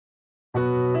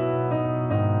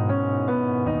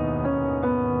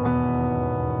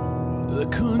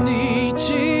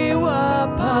Konnichiwa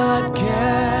Podcast.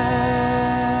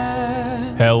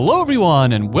 Hello,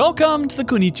 everyone, and welcome to the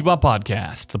Konnichiwa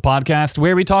Podcast, the podcast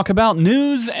where we talk about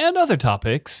news and other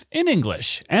topics in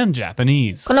English and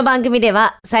Japanese. この番組で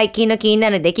は最近の気にな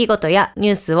る出来事やニ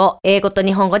ュースを英語と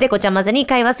日本語でごちゃ混ぜに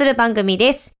会話する番組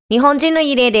です。日本人の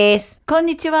ゆりえです。こん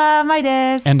にちは、まい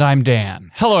です。And I'm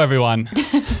Dan. Hello, everyone.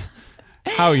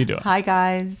 How are you doing? Hi,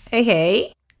 guys. Hey,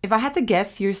 hey. If I had to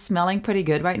guess, you're smelling pretty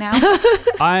good right now.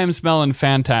 I am smelling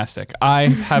fantastic. I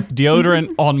have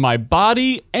deodorant on my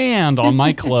body and on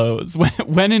my clothes.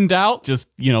 When in doubt, just,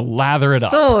 lather it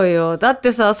up. そうよ。だっ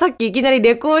てさっきいきなり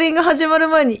レコーディング始まる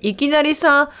前にいきなり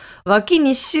さ、脇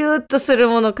にシューッとする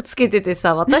ものつけてて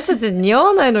さ、私たち似合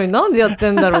わないのになんでやって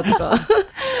んだろうとか。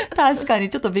確かに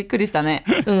ちょっとびっくりしたね。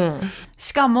うん。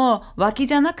しかも、脇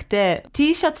じゃなくて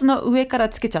T シャツの上から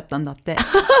つけちゃったんだって。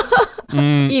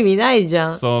意味ないじゃ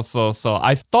ん。So.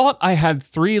 I thought I had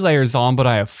 3 layers on, but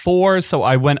I have 4. So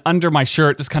I went under my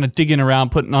shirt, just kind of digging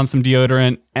around, putting on some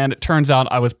deodorant. And it turns out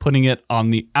I was putting it on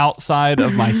the outside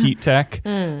of my heat tech,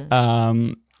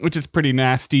 which is pretty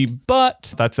nasty,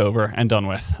 but that's over and done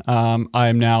with. I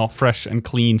am now fresh and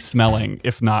clean smelling,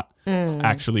 if not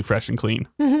actually fresh and clean.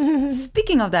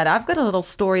 Speaking of that, I've got a little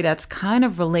story that's kind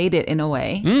of related in a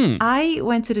way. I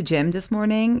went to the gym this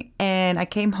morning and I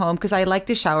came home because I like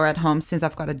to shower at home since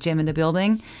I've got a gym in the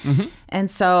building. And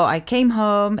so I came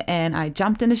home and I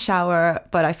jumped in the shower,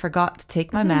 but I forgot to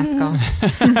take my mask off.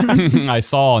 I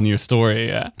saw on your story,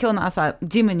 yeah. 今日の朝、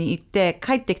ジムに行って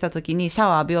帰ってきた時にシャ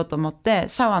ワー浴びようと思って、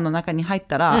シャワーの中に入っ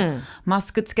たら、マ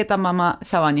スクつけたまま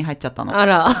シャワーに入っちゃったの。あ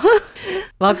ら。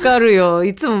わかるよ。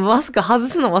いつもマスク外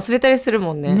すの忘れたりする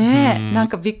もんね。ねえ、なん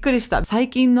かびっくりした。最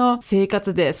近の生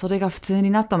活でそれが普通に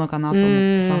なったのかなと思っ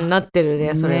てさ。なってる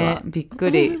ね、それは。ね、びっ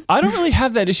くり。I don't really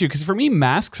have that issue because for me,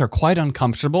 masks are quite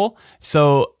uncomfortable.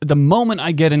 So the moment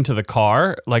I get into the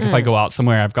car, like if I go out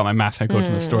somewhere, I've got my mask, I go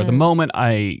to the store. The moment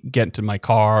I get into my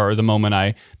car or the moment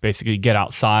I basically get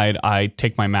outside, I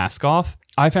take my mask off.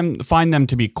 I find them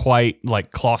to be quite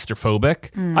like claustrophobic.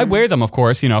 I wear them, of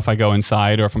course, if I go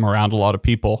inside or if I'm around a lot of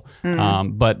people.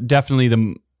 But definitely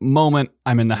the moment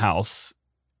I'm in the house,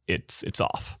 it's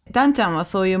off. ダンちゃんは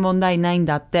そういう問題ないん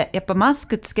だって。やっぱマス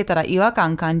クつけたら違和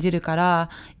感感じるから、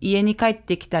家に帰っ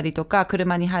てきたりとか、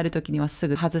車に入るときにはす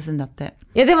ぐ外すんだって。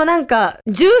いやでもなんか、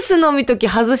ジュース飲むとき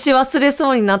外し忘れ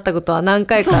そうになったことは何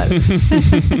回かある。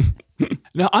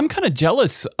Now, I'm kind of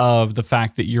jealous of the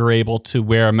fact that you're able to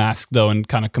wear a mask, though, and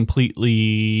kind of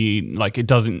completely, like, it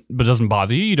doesn't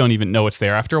bother you. You don't even know it's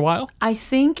there after a while. I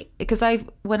think, because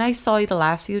when I saw you the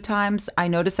last few times, I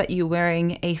noticed that you're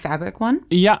wearing a fabric one.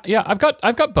 Yeah, I've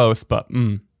got both, but...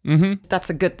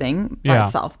 That's a good thing by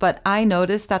itself. But I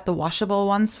noticed that the washable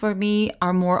ones for me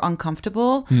are more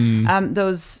uncomfortable.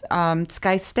 Those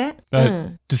tsukaiste.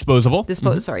 Disposable?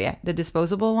 The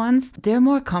disposable ones. They're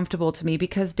more comfortable to me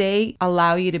because they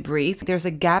allow you to breathe. There's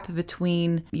a gap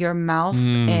between your mouth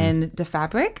and the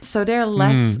fabric. So they're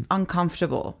less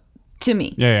uncomfortable to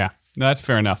me. Yeah. That's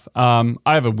fair enough. I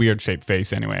have a weird shaped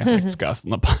face anyway. I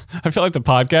feel like the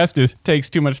podcast takes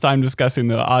too much time discussing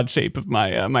the odd shape of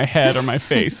my head or my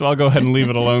face, so I'll go ahead and leave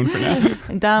it alone for now.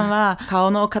 ダンは顔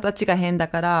の形が変だ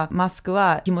からマスク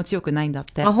は気持ちよくないんだっ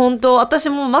て。あ、本当。私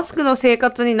もマスクの生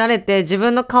活に慣れて自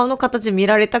分の顔の形見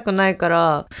られたくないか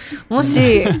ら、も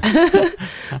し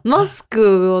マス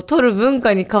クを取る文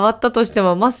化に変わったとして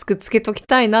もマスクつけとき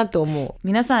たいなと思う。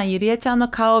皆さん、ゆりえちゃんの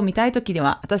顔を見たいときに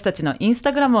は私たちのインス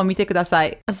タグラムを見てくださ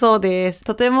い。そうです。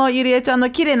とてもゆりえちゃんの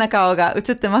綺麗な顔が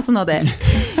映ってますので。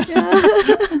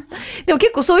でも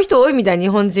結構そういう人多いみたい、日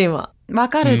本人は。わ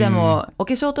かる。でもお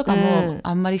化粧とかも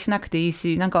あんまりしなくていい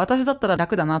し、なんか私だったら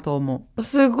楽だなと思う。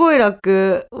すごい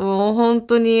楽。もう本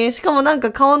当に。しかもなん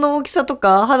か顔の大きさと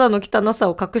か肌の汚さ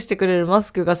を隠してくれるマ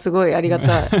スクがすごいありが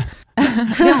たい。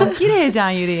でも綺麗じゃ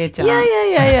ん、ゆりえちゃん。い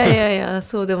や、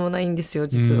そうでもないんですよ、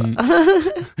実は。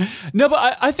No,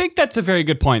 but I think that's a very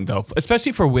good point, though,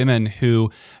 especially for women who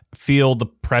feel the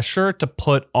pressure to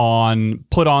put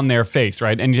on their face,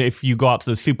 right? And if you go out to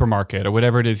the supermarket or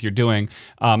whatever it is you're doing,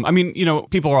 I mean,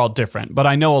 people are all different, but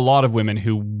I know a lot of women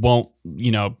who won't,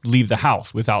 leave the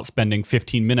house without spending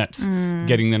 15 minutes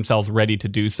getting themselves ready to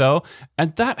do so.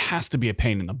 And that has to be a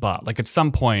pain in the butt. Like at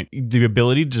some point, the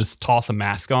ability to just toss a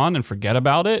mask on and forget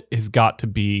about it has got to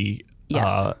be,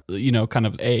 kind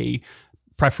of a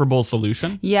preferable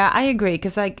solution. Yeah, I agree.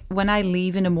 Because like when I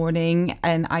leave in the morning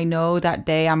and I know that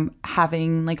day I'm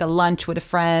having like a lunch with a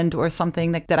friend or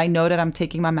something like that, I know that I'm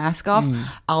taking my mask off,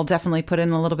 I'll definitely put in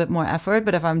a little bit more effort.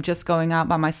 But if I'm just going out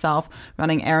by myself,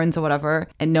 running errands or whatever,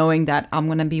 and knowing that I'm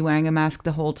going to be wearing a mask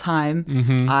the whole time,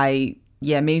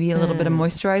 maybe a little bit of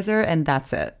moisturizer and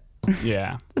that's it.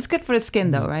 Yeah. It's good for the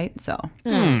skin though, right? So.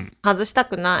 外した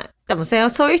くない。でもそ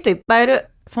ういう人いっぱいいる。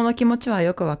その気持ちは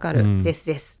よくわかる。で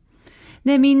す。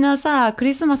で、みんなさ、ク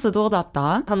リスマスどうだっ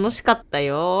た？楽しかった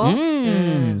よ。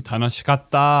楽しかっ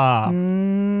た。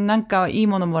なんかいい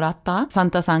ものもらった？サン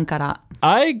タさんから。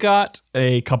I got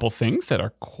a couple things that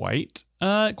are quite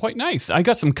nice. I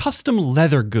got some custom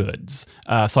leather goods.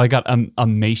 So I got a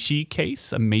Meishi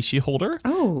case, a Meishi holder.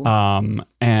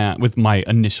 And with my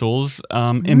initials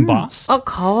embossed. あ、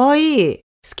かわいい。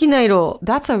好きな色。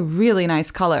That's a really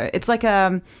nice color. It's like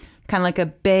a kind of like a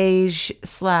beige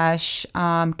slash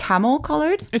camel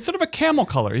colored. It's sort of a camel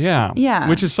color, yeah. Yeah.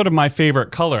 Which is sort of my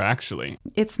favorite color, actually.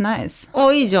 It's nice.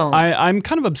 お、いいじゃん。I'm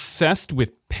kind of obsessed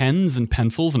with pens and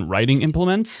pencils and writing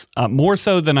implements, more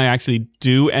so than I actually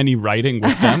do any writing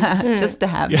with them. Just to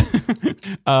have.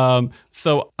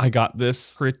 So I got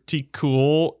this pretty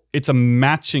cool. It's a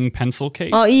matching pencil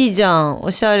case. あ、いいじゃん。お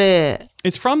しゃれ。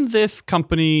It's from this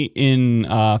company in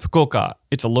Fukuoka.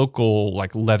 It's a local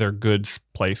like leather goods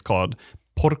place called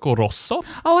Porco Rosso.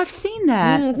 Oh, I've seen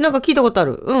that. なんか聞いたことあ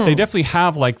る。They definitely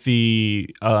have like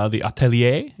the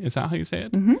atelier, is that how you say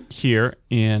it? Here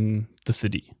in the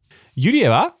city.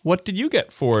 Yuria, what did you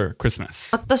get for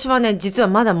Christmas? 私はね、実は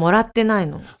まだもらってない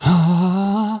の。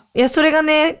いや、それが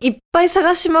ね、いっぱい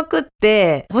探しまくっ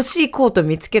て、欲しいコート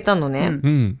見つけたの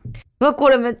ね。うわ、こ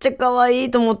れめっちゃ可愛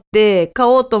いと思って、買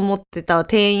おうと思ってた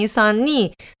店員さん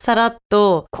に、さらっ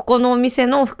と、ここのお店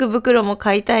の福袋も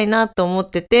買いたいなと思っ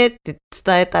ててって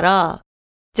伝えたら、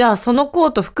じゃあそのコー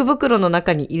ト福袋の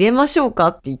中に入れましょうか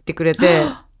って言ってくれて、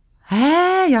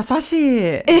優し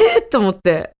い。と思っ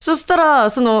て。そしたら、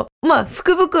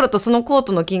福袋とそのコー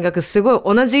トの金額すごい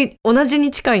同じ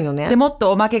に近いのね。で、もっ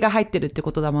とおまけが入ってるって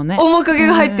ことだもんね。おまけ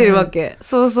が入ってるわけ。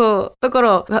そうそう。だか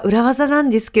ら、裏技なん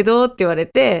ですけどって言われ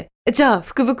て、じゃあ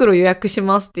福袋予約し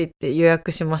ますって言って予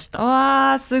約しました。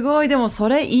わー、すごい。でもそ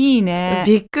れいいね。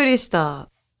びっくりした。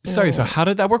Sorry, so how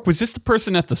did that work? Was this the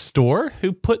person at the store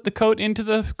who put the coat into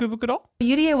the fukubukuro?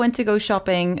 Yuria went to go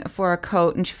shopping for a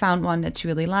coat and she found one that she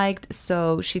really liked.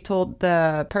 So she told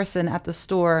the person at the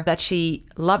store that she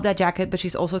loved that jacket, but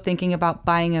she's also thinking about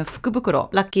buying a fukubukuro.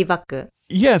 ラッキーバッグ。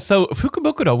Yeah, so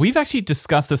fukubukuro, we've actually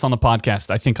discussed this on the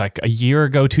podcast, I think like a year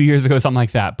ago, 2 years ago, something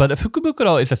like that. But a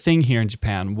fukubukuro is a thing here in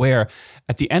Japan where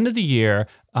at the end of the year,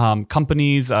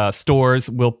 companies,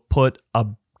 stores will put a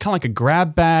kind of like a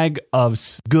grab bag of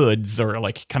goods or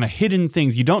like kind of hidden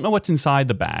things. You don't know what's inside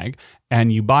the bag. And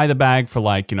you buy the bag for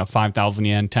like, 5,000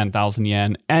 yen, 10,000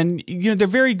 yen. And, they're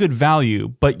very good value,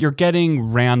 but you're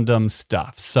getting random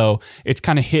stuff. So it's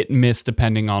kind of hit and miss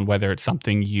depending on whether it's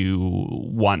something you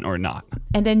want or not.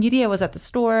 And then Yuria was at the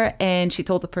store and she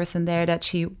told the person there that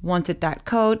she wanted that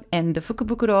coat. And the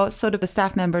fukubukuro, sort of a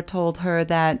staff member told her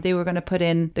that they were going to put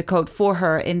in the coat for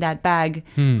her in that bag,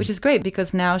 which is great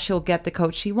because now she'll get the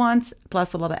coat she wants,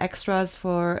 plus a lot of extras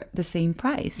for the same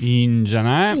price. いいんじゃ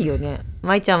ない？いいよね。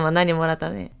舞ちゃんは何もらっ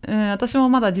たね。私も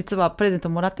まだ実はプレゼント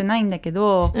もらってないんだけ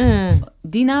ど、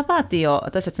ディナーパーティーを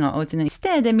私たちのお家にし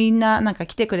て、でみんななんか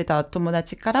来てくれた友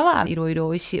達からはいろいろ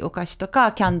美味しいお菓子と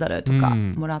かキャンドルとか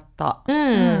もらった。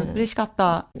嬉しかっ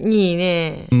た。いい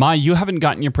ね。Ma, you haven't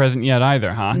gotten your present yet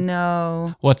either, huh?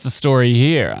 No. What's the story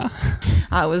here?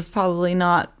 I was probably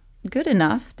not good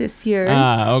enough this year.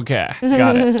 Okay.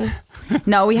 Got it.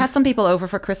 No, we had some people over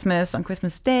for Christmas on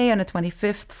Christmas Day on the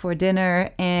 25th for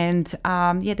dinner. And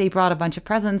they brought a bunch of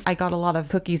presents. I got a lot of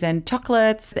cookies and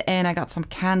chocolates. And I got some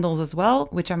candles as well,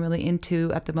 which I'm really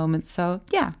into at the moment. So,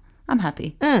 yeah, I'm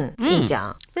happy. いいじゃ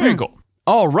ん。Very cool.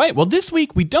 All right. Well, this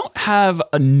week we don't have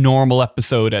a normal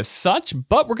episode as such,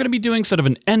 but we're going to be doing sort of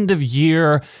an end of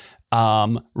year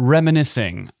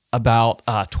reminiscing about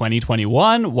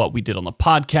 2021, what we did on the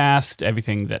podcast,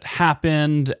 everything that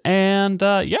happened, and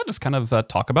just kind of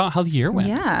talk about how the year went.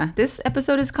 Yeah. This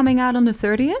episode is coming out on the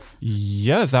 30th?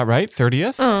 Yeah, is that right?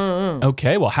 30th?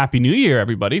 Okay, well, Happy New Year,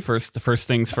 everybody. First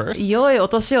things first. 良いお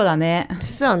年をだね。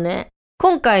そうね。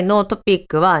今回のトピッ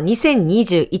クは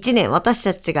2021年私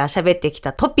たちが喋ってき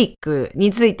たトピック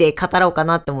について語ろうか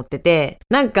なって思ってて、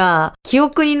なんか記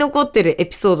憶に残ってるエ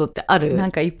ピソードってある？な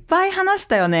んかいっぱい話し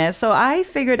たよね。So I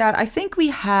figured out, I think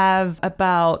we have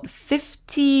about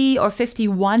 50 or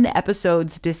 51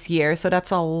 episodes this year. So that's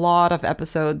a lot of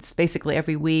episodes basically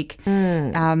every week,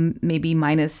 maybe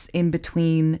minus in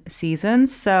between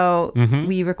seasons. So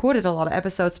we recorded a lot of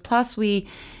episodes. Plus we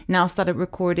now started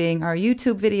recording our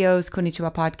YouTube videos,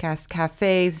 Konnichiwa Podcast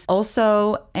Cafes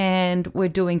also, and we're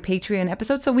doing Patreon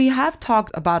episodes. So we have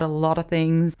talked about a lot of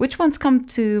things. Which ones come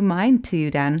to mind to you,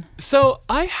 Dan? So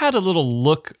I had a little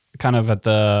look kind of at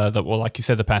the like you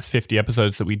said, the past 50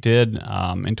 episodes that we did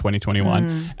in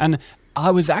 2021. And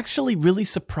I was actually really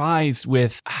surprised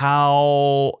with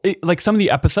how like some of the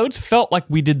episodes felt like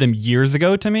we did them years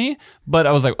ago to me, but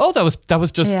I was like, oh, that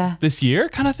was just this year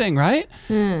kind of thing, right?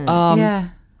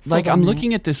 Like I'm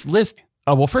looking at this list.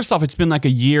 Well, first off, it's been like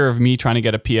a year of me trying to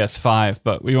get a PS5,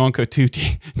 but we won't go too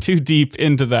deep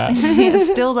into that. You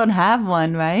still don't have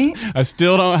one, right? I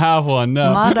still don't have one,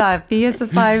 no. まだ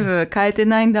PS5 買えて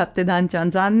ないんだって、ダンちゃん。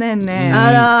残念ね。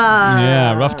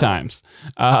Yeah, rough times.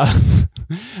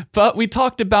 But we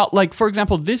talked about, like, for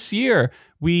example, this year,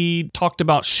 we talked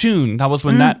about Shun. That was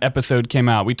when that episode came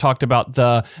out. We talked about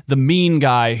the mean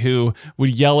guy who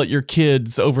would yell at your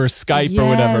kids over Skype or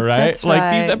whatever, right? That's right.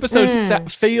 Like these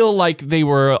episodes feel like they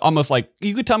were almost like,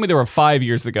 you could tell me they were 5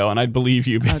 years ago and I'd believe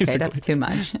you, basically. Okay, that's too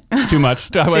much. Too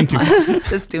much. I went too much.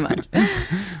 That's too much.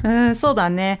 そうだ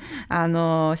ね。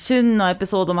旬のエピ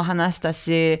ソードも話した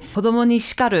し、子供に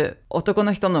叱る男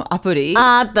の人のアプリ。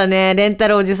あったね。レンタ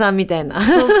ルおじさんみたいな。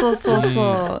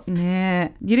そう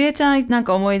ねえ。ゆりえちゃんなん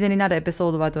か思い出になるエピソ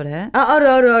ードはどれ？あ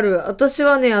るある。私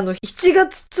はね、7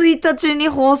月1日に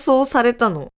放送された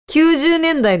の。90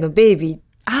年代のベイビ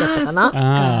ーだったか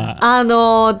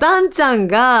な。ダンちゃん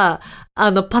が、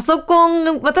パソコ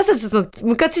ン、私たち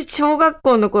昔小学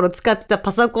校の頃使ってた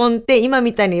パソコンって今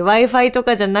みたいに Wi-Fi と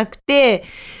かじゃなくて、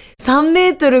3メ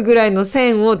ートルぐらいの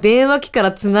線を電話機か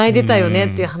ら繋いでたよね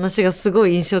っていう話がすご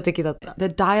い印象的だった。The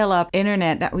dial-up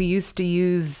internet that we used to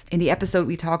use in the episode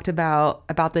we talked about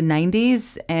the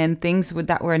 90s and things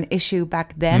that were an issue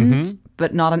back then,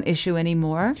 but not an issue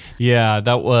anymore. Yeah,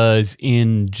 that was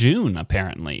in June,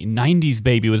 apparently. 90s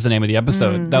Baby was the name of the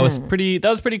episode. That was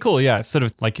pretty cool. Yeah, sort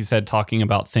of like you said, talking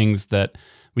about things that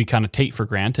we kind of take for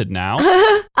granted now.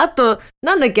 あと、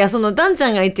なんだっけ、ダンちゃ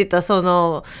んが言ってた、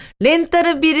レンタ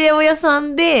ルビデオ屋さ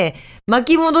んで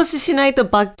巻き戻ししないと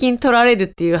罰金取られるっ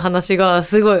ていう話が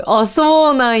すごい、あ、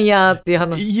そうなんやっていう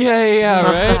話。Yeah,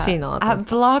 懐かしいな。At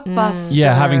Blockbuster.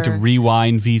 Yeah, having to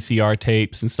rewind VCR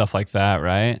tapes and stuff like that,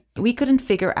 right? We couldn't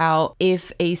figure out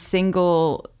if a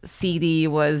single CD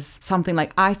was something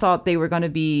like, I thought they were going to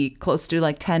be close to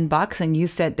like $10 and you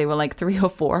said they were like 3 or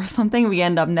 4 or something. We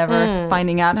end up never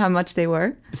finding out how much they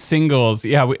were. Singles,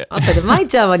 yeah. 舞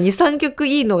ちゃんは2、3曲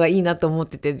いいのがいいなと思っ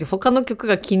てて、他の曲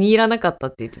が気に入らなかったっ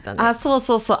て言ってたね。あ、そう。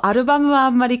アルバムはあ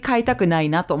んまり買いたくない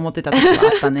なと思ってた時があ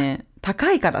ったね。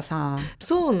高いからさ。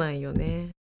そうなんよね。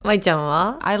舞ちゃん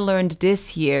は？ I learned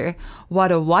this year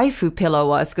what a waifu pillow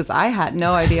was because I had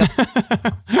no idea.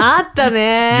 あった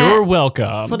ね。You're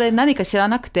welcome. それ何か知ら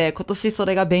なくて今年そ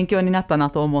れが勉強になった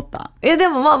なと思った。で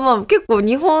もまあ結構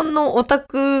日本のオタ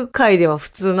ク界では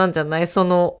普通なんじゃない？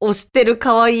推してる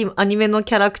可愛いアニメの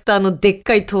キャラクターのでっ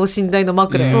かい等身大の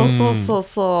枕。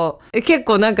そう。結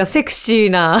構なんかセクシ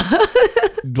ーな。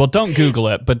Well, don't Google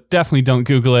it, but definitely don't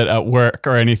Google it at work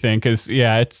or anything because,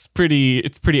 yeah, it's pretty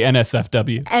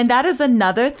NSFW. And that is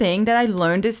another thing that I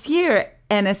learned this year,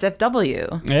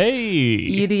 NSFW. Hey!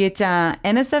 ゆりえちゃん、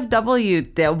NSFW っ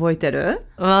て覚えてる？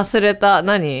忘れた。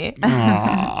何？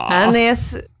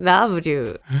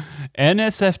 NSW.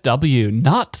 NSFW,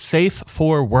 not safe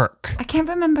for work. I can't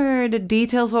remember the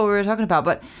details what we were talking about,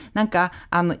 but なんか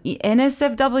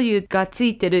NSFW がつ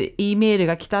いてる E メール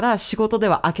が来たら仕事で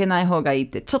は開けない方がいいっ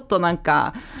てちょっとなん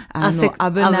か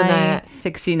危ない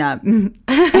セクシーな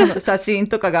写真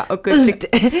とかが送って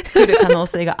くる可能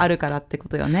性があるからってこ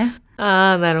とよね。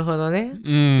ああ、なるほどね。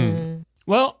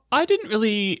Well, I didn't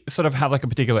really sort of have like a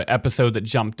particular episode that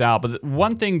jumped out, but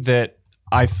one thing that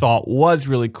I thought was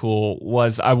really cool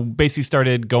was I basically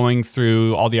started going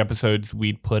through all the episodes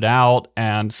we'd put out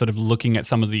and sort of looking at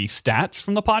some of the stats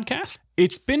from the podcast.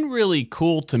 It's been really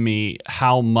cool to me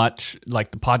how much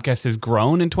like the podcast has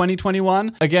grown in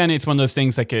 2021. Again, it's one of those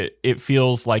things like it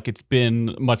feels like it's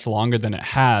been much longer than it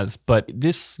has, but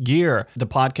this year the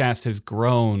podcast has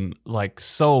grown like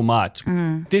so much.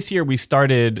 This year we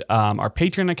started our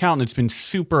Patreon account and it's been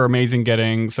super amazing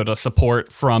getting sort of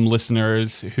support from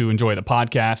listeners who enjoy the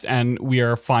podcast, and we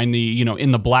are finally,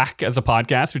 in the black as a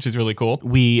podcast, which is really cool.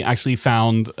 We actually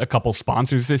found a couple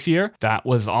sponsors this year. That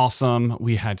was awesome.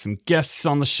 We had some guests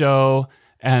on the show,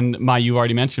 and you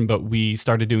already mentioned, but we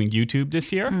started doing YouTube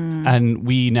this year, and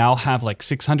we now have like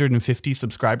 650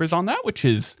 subscribers on that, which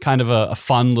is kind of a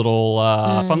fun little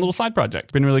side project.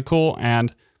 It's been really cool,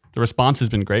 and the response has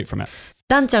been great from it.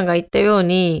 ダンちゃんが言ったよう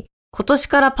に、今年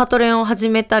からパトレンを始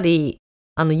めたり、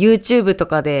YouTube と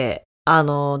かで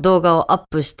動画をアッ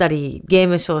プしたり、ゲー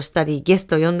ムショーしたり、ゲス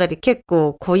ト呼んだり、結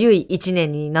構濃ゆい一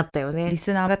年になったよね。リ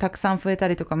スナーがたくさん増えた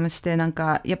りとかもして、なん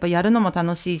かやっぱやるのも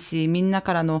楽しいし、みんな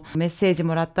からのメッセージ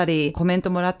もらったり、コメン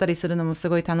トもらったりするのもす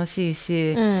ごい楽しい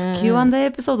し、Q&A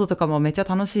エピソードとかもめっちゃ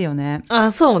楽しいよね。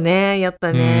あ、そうね、やっ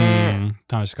たね。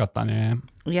楽しかったね。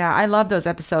Yeah, I love those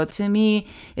episodes. To me,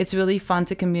 it's really fun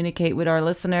to communicate with our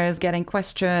listeners, getting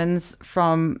questions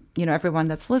from, everyone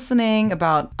that's listening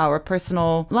about our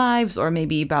personal lives or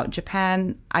maybe about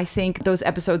Japan. I think those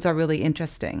episodes are really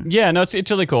interesting. Yeah, no,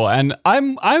 it's really cool. And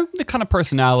I'm the kind of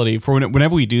personality for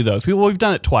whenever we do those. We've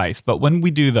done it twice, but when we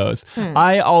do those,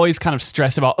 I always kind of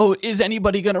stress about, is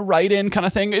anybody going to write in kind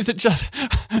of thing? Is it just,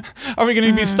 are we going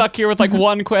to be stuck here with like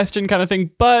one question kind of thing?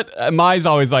 But Mai's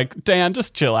always like, Dan,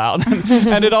 just chill out.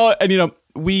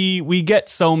 We get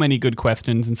so many good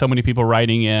questions and so many people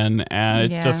writing in,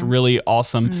 and it's just really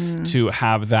awesome to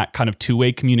have that kind of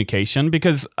two-way communication,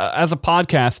 because as a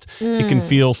podcast, it can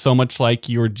feel so much like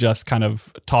you're just kind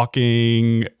of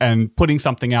talking and putting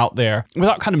something out there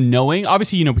without kind of knowing.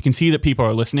 Obviously, we can see that people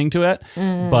are listening to it,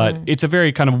 but it's a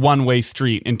very kind of one-way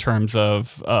street in terms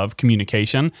of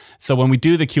communication. So when we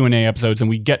do the Q&A episodes and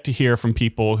we get to hear from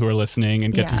people who are listening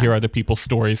and get to hear other people's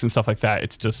stories and stuff like that,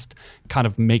 it's just kind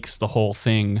of makes the whole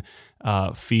thing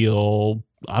feel,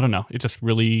 I don't know, it just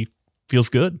really feels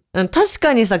good. 確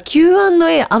かにさ、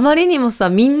Q&A あまりにもさ、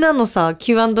みんなのさ、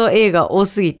Q&A が多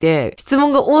すぎて、質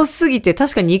問が多すぎて、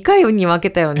確か2回に分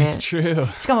けたよね。It's true.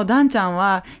 しかもダンちゃん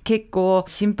は結構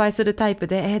心配するタイプ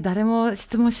で、誰も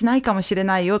質問しないかもしれ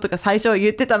ないよとか最初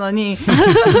言ってたのに、質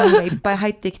問がいっぱい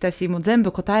入ってきたし、もう全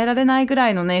部答えられないぐ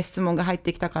らいのね、質問が入っ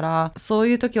てきたから、そう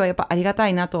いう時はやっぱありがた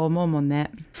いなと思うもん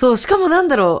ね。そう、しかもなん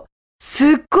だろう。す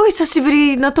っごい久しぶ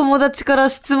りな友達から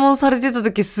質問されてた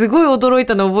時すごい驚い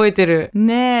たの覚えてる。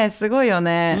ねえ、すごいよ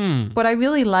ね。What I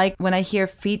really like when I hear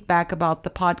feedback about the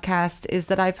podcast is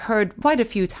that I've heard quite a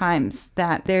few times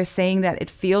that they're saying that it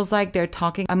feels like they're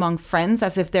talking among friends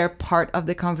as if they're part of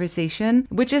the conversation,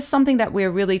 which is something that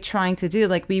we're really trying to do.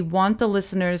 Like we want the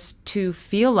listeners to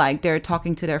feel like they're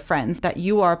talking to their friends, that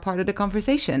you are part of the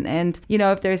conversation. And,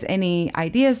 if there's any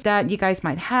ideas that you guys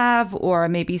might have or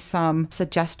maybe some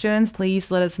suggestions,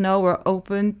 please let us know. We're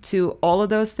open to all of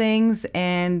those things,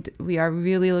 and we are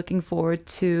really looking forward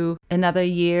to another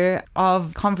year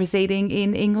of conversating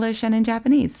in English and in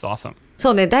Japanese. It's awesome.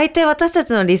 そうね、大体私た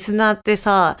ちのリスナーって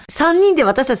さ、3人で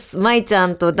私たち、まいちゃ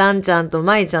んとダンちゃんと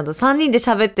まいちゃんと3人で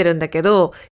喋ってるんだけ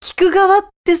ど、聞く側っ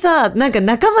てさ、なんか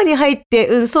仲間に入っ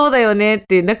て、そうだよねっ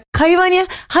ていう、会話に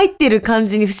入ってる感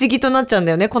じに不思議となっちゃうん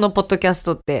だよね、このポッドキャス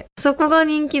トって。そこが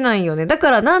人気なんよね。だ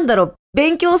から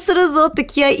勉強するぞって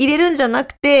気合い入れるんじゃな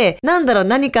くて、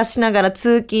何かしながら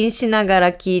通勤しなが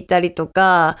ら聞いたりと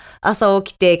か、朝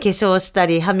起きて化粧した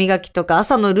り歯磨きとか、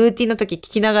朝のルーティンの時聞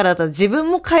きながらだと自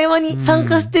分も会話に参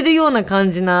加してるような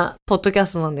感じなポッドキャ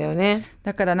ストなんだよね。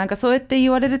だからそうやって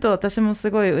言われると私もす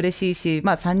ごい嬉しいし、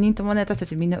3人ともね、私た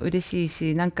ちみんな嬉しい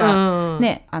し、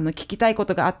聞きたいこ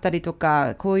とがあったりと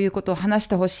か、こういうことを話し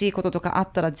てほしいこととかあっ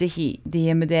たらぜひ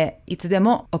DM でいつで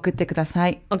も送ってくださ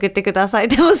い。送ってください。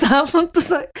でもさ、ほんと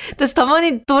さ、私たま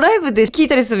にドライブで聞い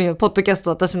たりするよ、ポッドキャスト、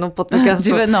私のポッドキャス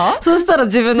ト。自分の？そうしたら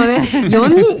自分のね、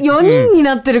4人に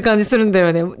なってる感じするんだ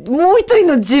よね。もう一人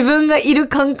の自分がいる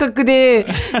感覚で、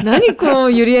何こ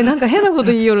のゆりえ、なんか変なこと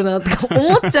言いよるな、とか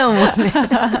思っちゃうもんね。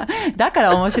だか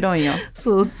ら面白いよ。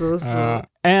そうそうそう。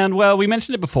And well, we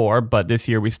mentioned it before, but this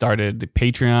year we started the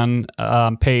Patreon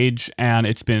page, and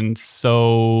it's been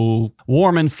so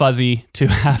warm and fuzzy to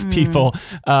have people,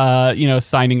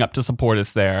 signing up to support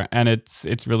us there. And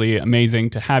it's really amazing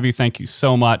to have you. Thank you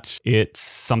so much. It's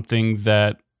something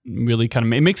that really kind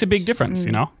of it makes a big difference,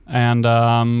 and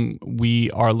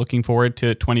we are looking forward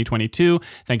to 2022.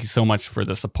 Thank you so much for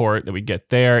the support that we get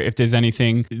there. If there's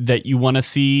anything that you want to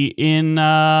see in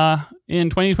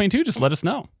 2022, just let us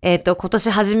know. 今年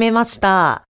始めまし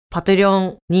たパトリオ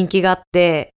ン人気があっ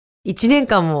て1年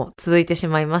間も続いてし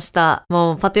まいました。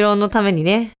もうパトリオンのために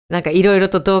ね、いろいろ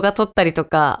と動画撮ったりと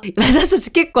か、私たち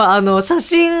結構写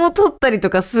真を撮ったりと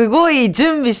かすごい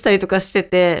準備したりとかして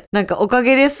て、おか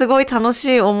げですごい楽し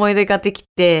い思い出ができ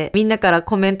て、みんなから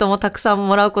コメントもたくさん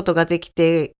もらうことができ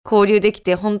て、交流でき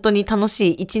て本当に楽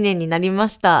しい1年になりま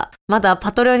した。まだ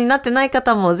パトリオンになってない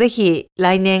方もぜひ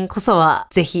来年こそは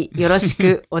ぜひよろし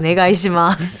くお願いし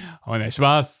ます。お願いし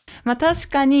ます。確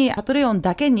かにパトレオン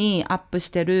だけにアップし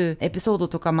てるエピソード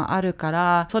とかもあるか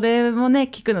ら、それもね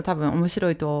聞くの多分面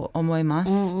白いと思いま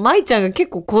す。まいちゃんが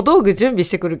結構小道具準備し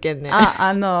てくるけんね。カフ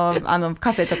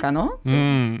ェとかの、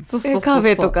そうカフ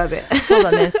ェとかで。そう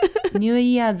だね。ニュー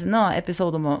イヤーズのエピソ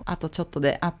ードもあとちょっと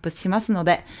でアップしますの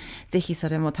で、ぜひそ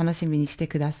れも楽しみにして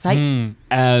ください。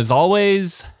As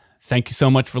always, thank you so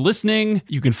much for listening.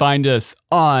 You can find us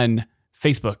on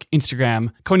Facebook, Instagram,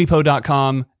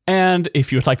 konipo.com, And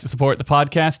if you would like to support the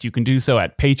podcast, you can do so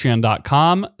at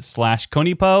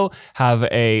patreon.com/Konipo. Have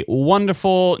a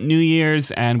wonderful New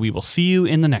Year's, and we will see you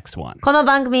in the next one. この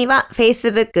番組は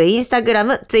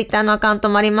Facebook、Instagram、Twitter のアカウント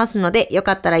もありますので、よ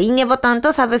かったらいいねボタン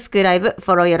とサブスクライブ、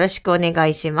フォローよろしくお願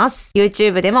いします。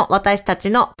YouTube でも私たち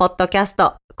のポッドキャス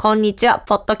ト、こんにちは、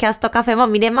ポッドキャストカフェも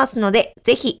見れますので、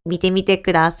ぜひ見てみて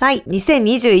ください。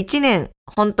2021年、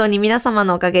本当に皆様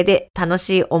のおかげで楽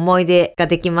しい思い出が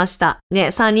できました。ね、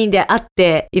3人で会っ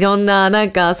て、いろんなな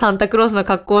んかサンタクロースの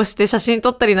格好をして写真撮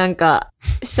ったりなんか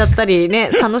しちゃったり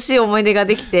ね、楽しい思い出が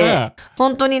できて、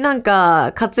本当になん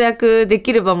か活躍で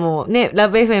きる場もね、ラ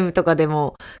ブ FM とかで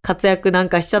も活躍なん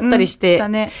かしちゃったりして、した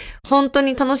ね。本当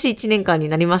に楽しい1年間に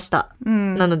なりました。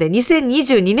なので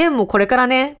2022年もこれから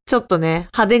ね、ちょっとね、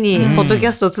派手にポッドキ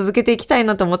ャストを続けていきたい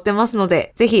なと思ってますの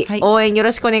で、ぜひ応援よ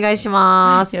ろしくお願いし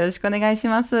ます。よろしくお願いし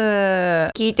ます。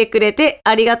聞いてくれて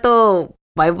ありがとう。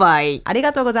バイバイ。あり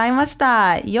がとうございまし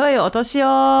た。良いお年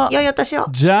を。良いお年を。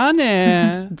じゃあ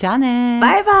ね。じゃあね。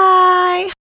バイバ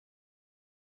イ。